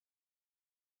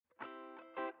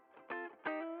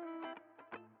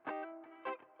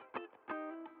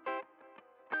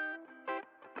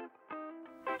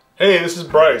Hey, this is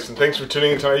Bryce, and thanks for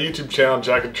tuning into my YouTube channel,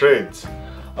 Jacket Trades.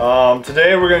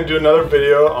 Today we're going to do another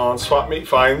video on swap meet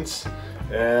finds,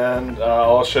 and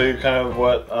I'll show you kind of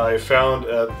what I found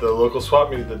at the local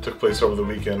swap meet that took place over the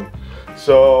weekend.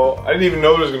 So I didn't even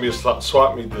know there was going to be a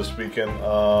swap meet this weekend.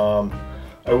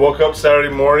 I woke up Saturday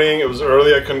morning, it was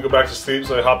early, I couldn't go back to sleep,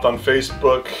 so I hopped on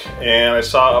Facebook and I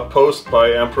saw a post by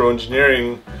Ampro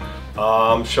Engineering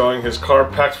showing his car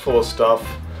packed full of stuff.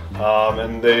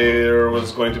 And there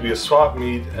was going to be a swap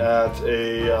meet at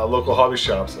a local hobby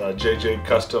shops, JJ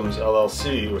Customs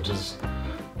LLC, which is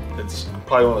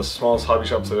probably one of the smallest hobby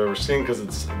shops I've ever seen because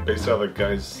it's based out of the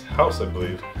guy's house, I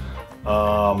believe.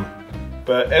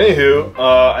 But anywho,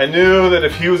 I knew that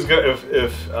if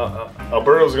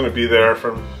Alberto was going to be there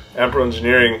from Ampro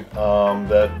Engineering,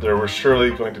 that there were surely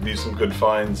going to be some good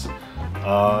finds.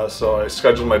 So I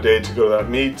scheduled my day to go to that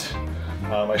meet.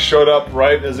 I showed up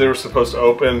right as they were supposed to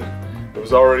open. It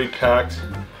was already packed.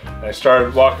 I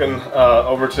started walking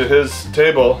over to his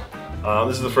table.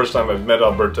 This is the first time I've met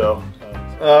Alberto.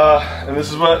 And this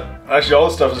is what, actually all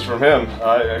the stuff is from him.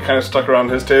 I kind of stuck around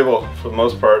his table for the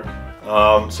most part.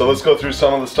 So let's go through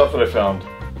some of the stuff that I found.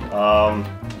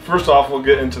 First off, we'll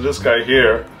get into this guy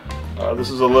here. This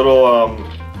is a little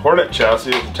Hornet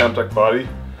chassis with a Temtec body.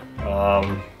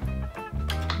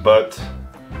 But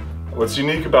what's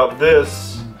unique about this,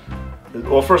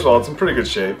 well, first of all, it's in pretty good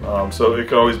shape, so it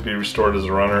can always be restored as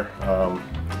a runner.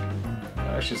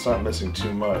 Actually, it's not missing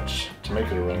too much to make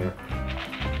it a runner.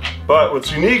 But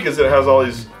what's unique is it has all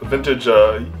these vintage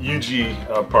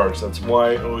UG parts. That's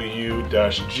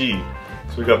YOU-G.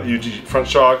 So we've got the UG front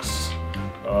shocks,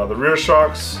 the rear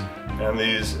shocks, and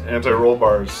these anti-roll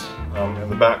bars in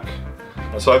the back.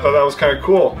 And so I thought that was kind of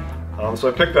cool. So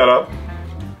I picked that up.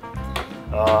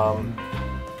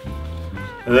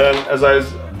 And then as I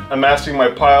was amassing my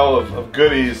pile of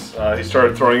goodies, he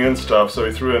started throwing in stuff. So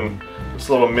he threw in this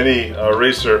little mini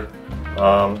racer,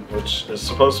 which is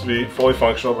supposed to be fully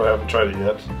functional, but I haven't tried it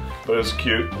yet. But it's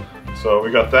cute. So we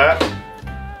got that.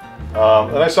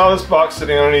 And I saw this box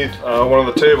sitting underneath one of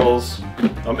the tables.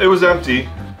 It was empty.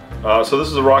 So this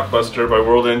is a Rockbuster by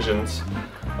World Engines.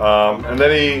 And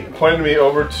then he pointed me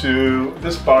over to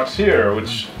this box here,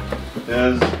 which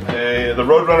is the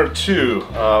Roadrunner 2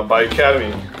 by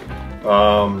Academy.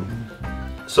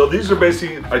 So these are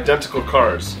basically identical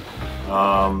cars.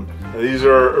 These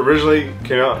are originally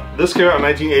this came out in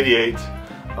 1988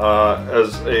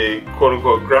 as a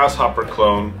quote-unquote grasshopper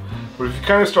clone. But if you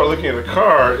kind of start looking at the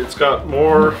car,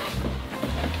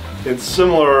 it's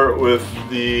similar with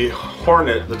the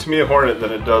Hornet, the Tamiya Hornet,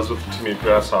 than it does with the Tamiya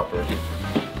Grasshopper.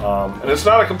 And it's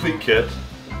not a complete kit.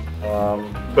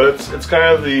 But it's kind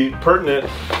of the pertinent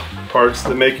parts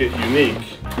that make it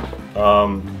unique.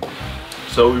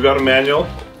 So we've got a manual.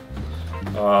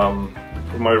 From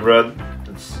what I read,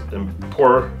 it's in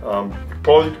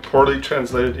poorly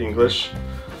translated English.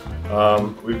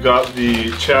 We've got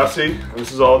the chassis.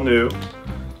 This is all new.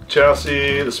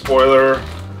 Chassis, the spoiler,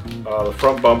 the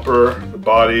front bumper, the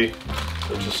body,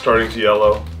 which is starting to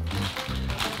yellow.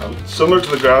 Similar to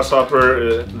the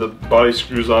Grasshopper, the body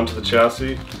screws onto the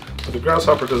chassis. But the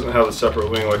Grasshopper doesn't have a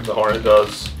separate wing like the Hornet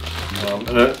does.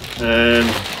 And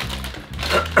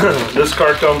this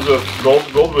car comes with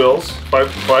gold wheels,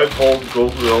 5-hole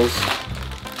gold wheels.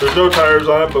 There's no tires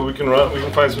on it, but we can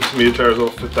find some Tamiya tires that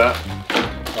will fit that.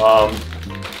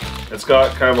 It's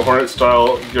got kind of a Hornet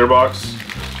style gearbox,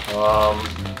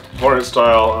 Hornet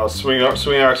style swing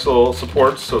axle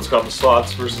supports, so it's got the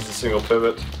slots versus the single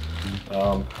pivot.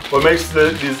 What makes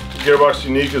these gearbox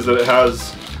unique is that it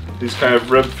has these kind of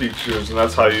rib features, and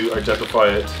that's how you identify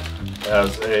it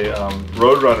as a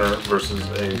Roadrunner versus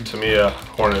a Tamiya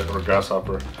Hornet or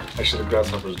Grasshopper. Actually, the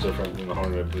Grasshopper is different than the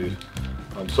Hornet, I believe.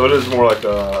 So it is more like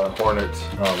a Hornet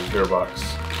gearbox.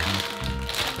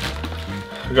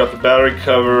 We got the battery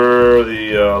cover,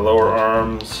 the lower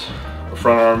arms, the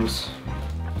front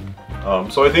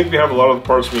arms. So I think we have a lot of the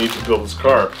parts we need to build this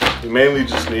car. We mainly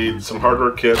just need some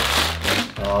hardware kits,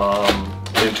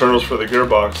 the internals for the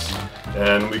gearbox,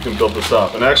 and we can build this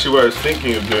up. And actually what I was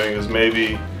thinking of doing is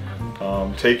maybe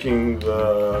taking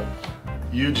the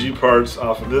UG parts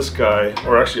off of this guy,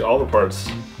 or actually all the parts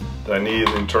that I need,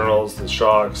 the internals, the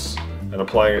shocks, and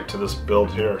applying it to this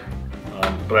build here.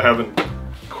 But I haven't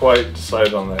quite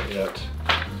decided on that yet.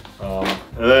 And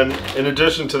then in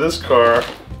addition to this car,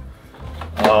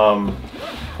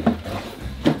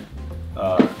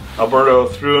 Alberto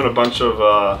threw in a bunch of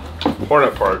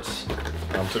Hornet parts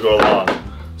to go along.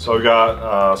 So we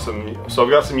got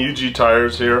some UG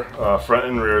tires here, front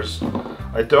and rears.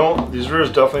 These rears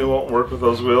definitely won't work with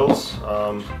those wheels.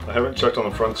 I haven't checked on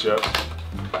the fronts yet.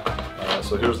 So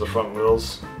So here's the front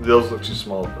wheels. Those look too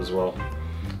small as well.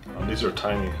 These are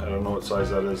tiny. I don't know what size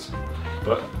that is.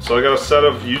 But so I got a set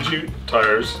of UG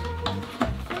tires.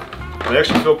 They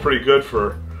actually feel pretty good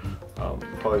for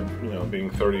probably, you know, being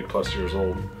 30 plus years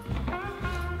old.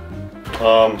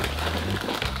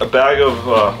 A bag of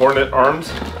Hornet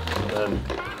arms, and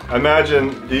I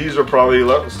imagine these are probably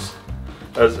less,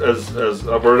 as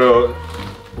Alberto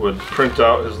would print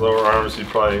out his lower arms, he'd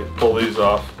probably pull these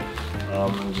off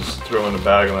and just throw them in a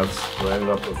bag, and that's what I ended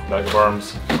up with, a bag of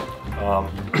arms.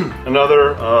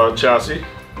 Another chassis.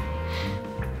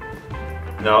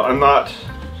 Now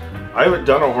I haven't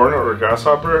done a Hornet or a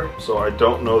Grasshopper, so I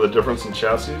don't know the difference in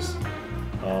chassis.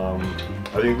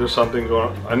 I think there's something going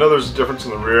on. I know there's a difference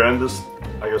in the rear end. This,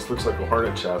 I guess, looks like a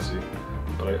Hornet chassis,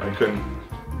 but I couldn't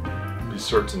be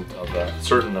certain of that.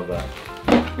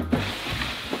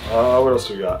 What else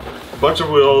we got? A bunch of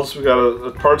wheels. We got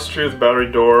a parts tree with a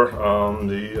battery door.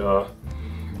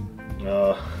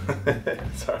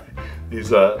 Sorry, these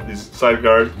side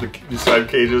guards, these side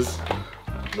cages.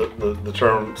 The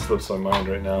term slips my mind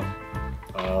right now.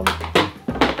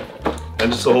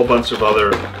 And just a whole bunch of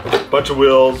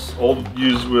wheels, old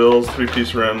used wheels,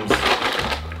 3-piece rims.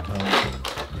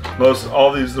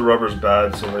 All these, the rubber's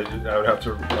bad, so I would have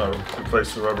to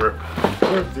replace the rubber. I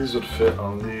wonder if these would fit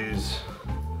on these.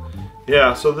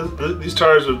 Yeah, so these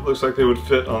tires looks like they would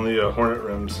fit on the Hornet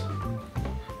rims. I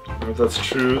don't know if that's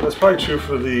true. That's probably true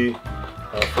for the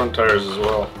front tires as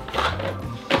well.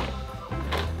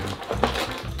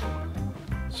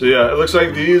 So yeah, it looks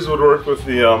like these would work with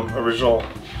the original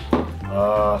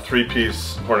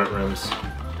 3-piece Hornet rims.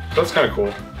 That's kind of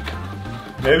cool.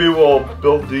 Maybe we'll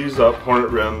build these up,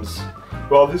 Hornet rims.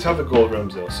 Well, these have the gold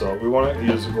rims though, so we want to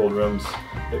use the gold rims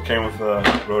that came with the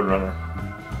Roadrunner.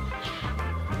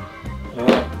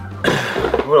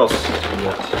 What else do we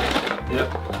get?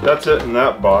 Yep, that's it in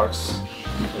that box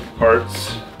of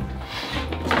parts.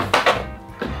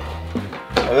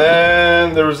 And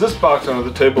then there was this box under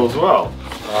the table as well.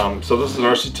 So this is an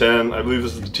RC10. I believe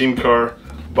this is the team car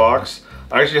box.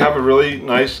 I actually have a really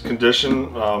nice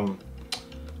condition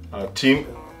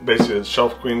basically it's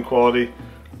shelf queen quality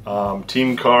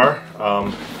team car,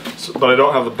 but I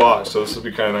don't have the box, so this would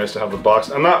be kind of nice to have the box.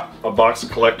 I'm not a box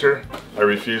collector. I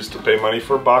refuse to pay money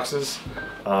for boxes,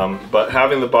 but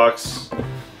having the box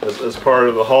as part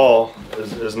of the haul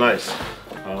is nice.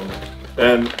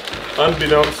 And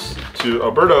unbeknownst to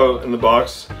Alberto, in the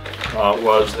box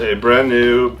was a brand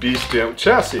new B-stamp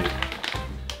chassis.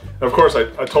 Of course,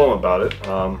 I told him about it.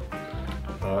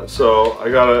 So I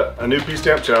got a new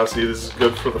B-stamp chassis. This is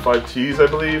good for the 5Ts, I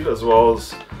believe, as well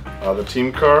as the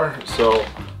team car. So,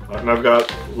 and I've got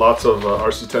lots of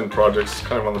RC10 projects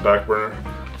kind of on the back burner.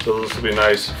 So this will be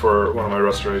nice for one of my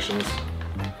restorations.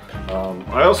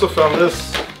 I also found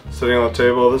this sitting on the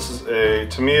table. This is a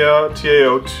Tamiya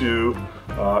TA02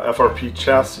 FRP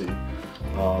chassis.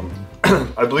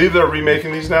 I believe they're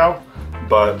remaking these now,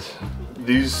 but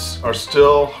these are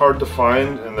still hard to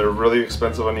find, and they're really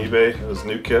expensive on eBay as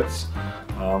new kits.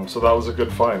 So that was a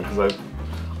good find, because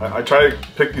I try to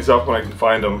pick these up when I can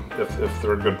find them if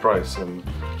they're a good price, and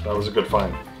that was a good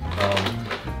find.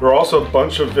 There are also a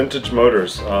bunch of vintage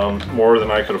motors, more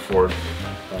than I could afford.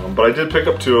 But I did pick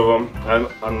up 2 of them.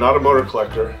 I'm not a motor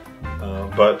collector,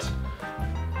 but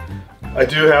I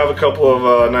do have a couple of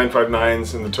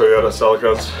 959s in the Toyota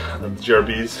Celicas, the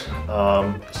GRBs.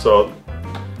 So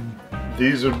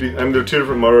these would be, I mean, they're 2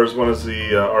 different motors. One is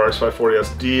the RX 540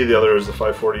 SD, the other is the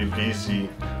 540 VZ.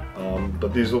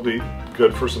 But these will be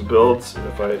good for some builds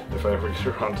if I ever get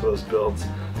around to those builds.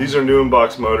 These are new in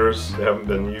box motors. They haven't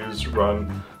been used,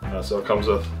 run, so it comes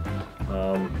with,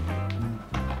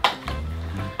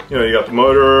 you know, you got the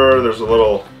motor. There's a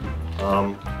little,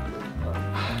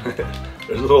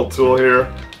 there's a little tool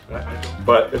here,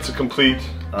 but it's a complete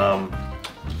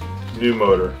new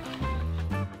motor.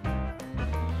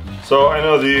 So I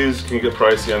know these can get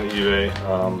pricey on eBay.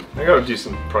 I got a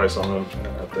decent price on them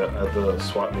at the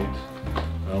swap meet.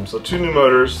 So 2 new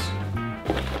motors.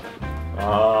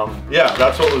 Yeah,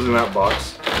 that's what was in that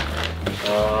box.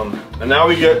 And now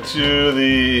we get to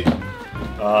the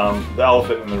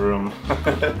elephant in the room.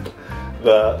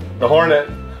 the Hornet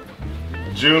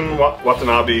Jun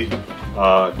Watanabe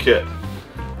kit.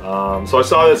 So I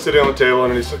saw this sitting on the table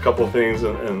underneath a couple of things,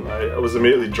 and I was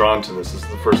immediately drawn to this. This is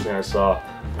the first thing I saw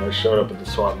when I showed up at the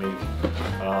swap meet.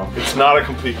 It's not a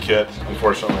complete kit,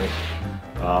 unfortunately,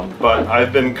 but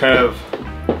I've been kind of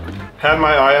had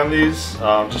my eye on these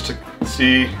just to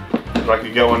see if I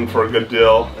could get one for a good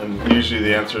deal, and usually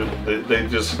the answer,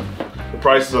 the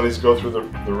prices on these go through the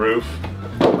roof.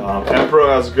 Ampro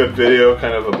has a good video,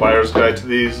 kind of a buyer's guide to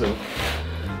these, and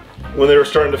when they were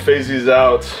starting to phase these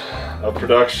out of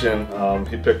production,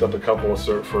 he picked up a couple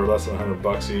for less than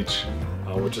 $100 each,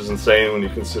 which is insane when you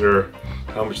consider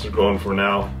how much they're going for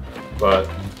now. But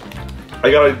I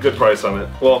got a good price on it.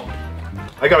 Well,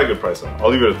 I got a good price on it. I'll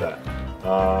leave it at that.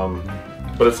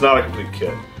 But it's not a complete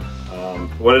kit.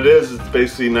 What it is, it's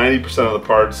basically 90% of the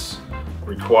parts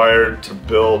required to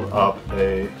build up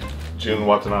a Jun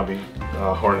Watanabe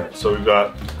Hornet. So we've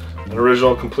got an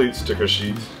original complete sticker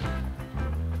sheet.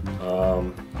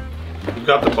 We've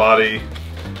got the body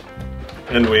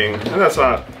and wing, and that's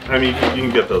not, I mean, you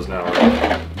can get those now.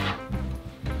 Right?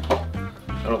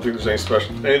 I don't think there's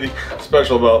anything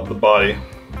special about the body.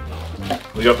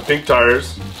 We got the pink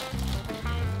tires.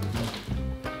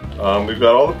 We've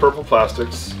got all the purple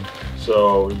plastics.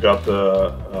 So we've got the,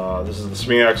 this is the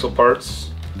swing axle parts.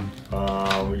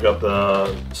 We've got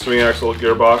the swing axle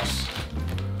gearbox.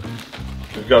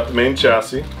 We've got the main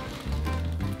chassis.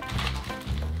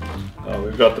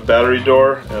 We've got the battery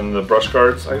door and the brush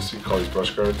guards. I guess you call these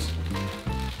brush guards.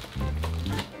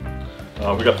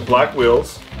 We got the black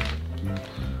wheels,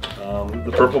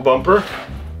 the purple bumper,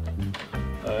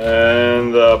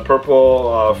 and the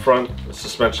purple front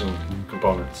suspension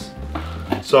components.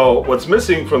 So what's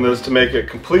missing from this to make it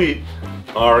complete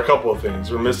are a couple of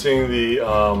things. We're missing the,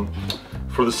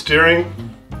 for the steering,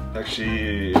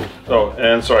 actually, oh,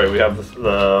 and sorry, we have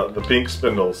the pink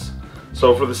spindles.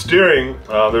 So for the steering,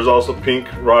 there's also pink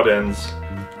rod ends,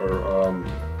 or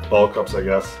ball cups, I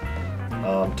guess,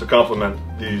 to complement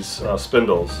these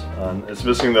spindles. It's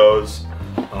missing those.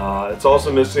 It's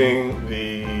also missing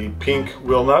the pink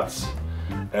wheel nuts,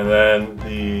 and then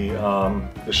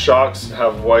the shocks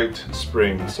have white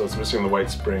springs, so it's missing the white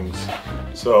springs.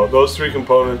 So those three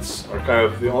components are kind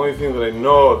of the only thing that I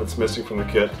know that's missing from the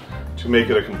kit to make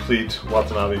it a complete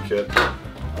Watanabe kit.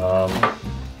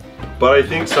 But I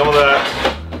think some of that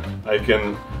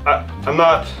I'm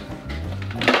not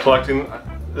collecting.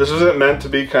 This isn't meant to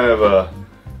be kind of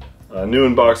a new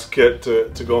in-box kit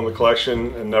to go in the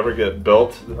collection and never get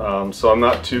built. So I'm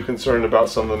not too concerned about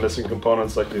some of the missing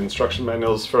components, like the instruction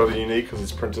manual is fairly unique because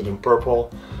it's printed in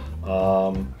purple.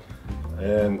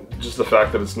 And just the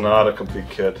fact that it's not a complete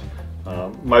kit.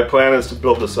 My plan is to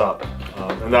build this up,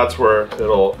 and that's where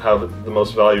it'll have the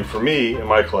most value for me in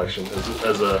my collection,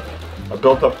 as a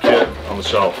built-up kit on the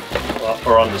shelf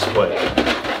or on display.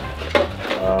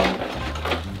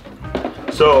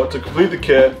 So to complete the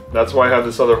kit, that's why I have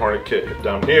this other Hornet kit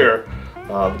down here.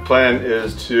 The plan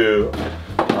is to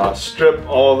strip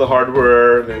all the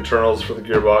hardware, the internals for the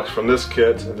gearbox from this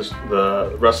kit, and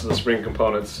the rest of the spring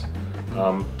components.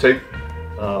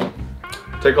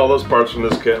 Take all those parts from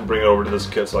this kit and bring it over to this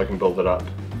kit so I can build it up.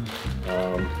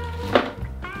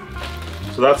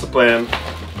 So that's the plan.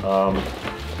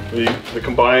 The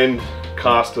combined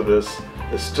cost of this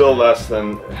is still less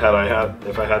than if I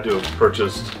had to have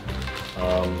purchased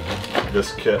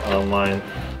this kit online.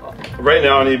 Right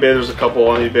now on eBay, there's a couple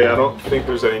on eBay. I don't think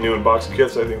there's any new in-box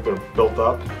kits. I think they're built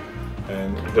up,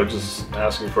 and they're just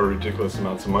asking for ridiculous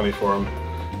amounts of money for them.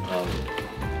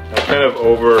 I'm kind of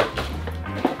over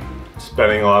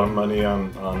spending a lot of money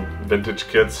on vintage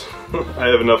kits. I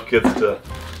have enough kits to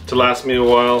last me a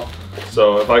while,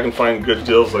 so if I can find good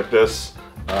deals like this,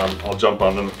 I'll jump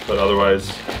on them, but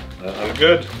otherwise I'm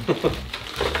good.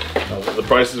 The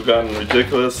prices have gotten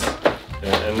ridiculous,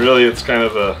 and really it's kind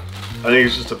of I think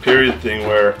it's just a period thing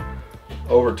where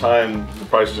over time the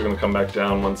prices are going to come back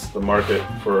down once the market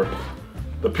for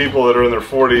the people that are in their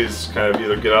 40s kind of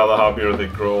either get out of the hobby or they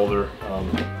grow older.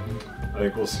 I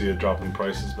think we'll see a drop in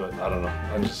prices, but I don't know.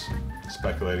 I'm just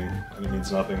speculating, and it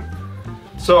means nothing.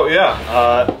 So yeah,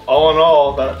 all in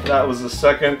all, that was the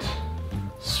second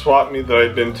swap meet that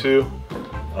I'd been to.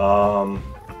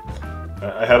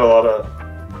 I had a lot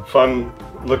of fun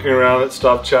looking around it,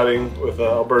 stopped chatting with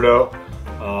Alberto.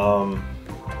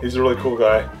 He's a really cool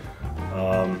guy,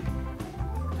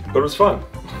 but it was fun.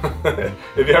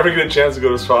 If you ever get a chance to go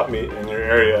to a swap meet in your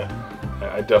area,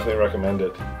 I definitely recommend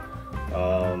it.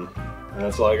 And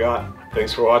that's all I got.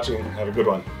 Thanks for watching. Have a good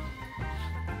one.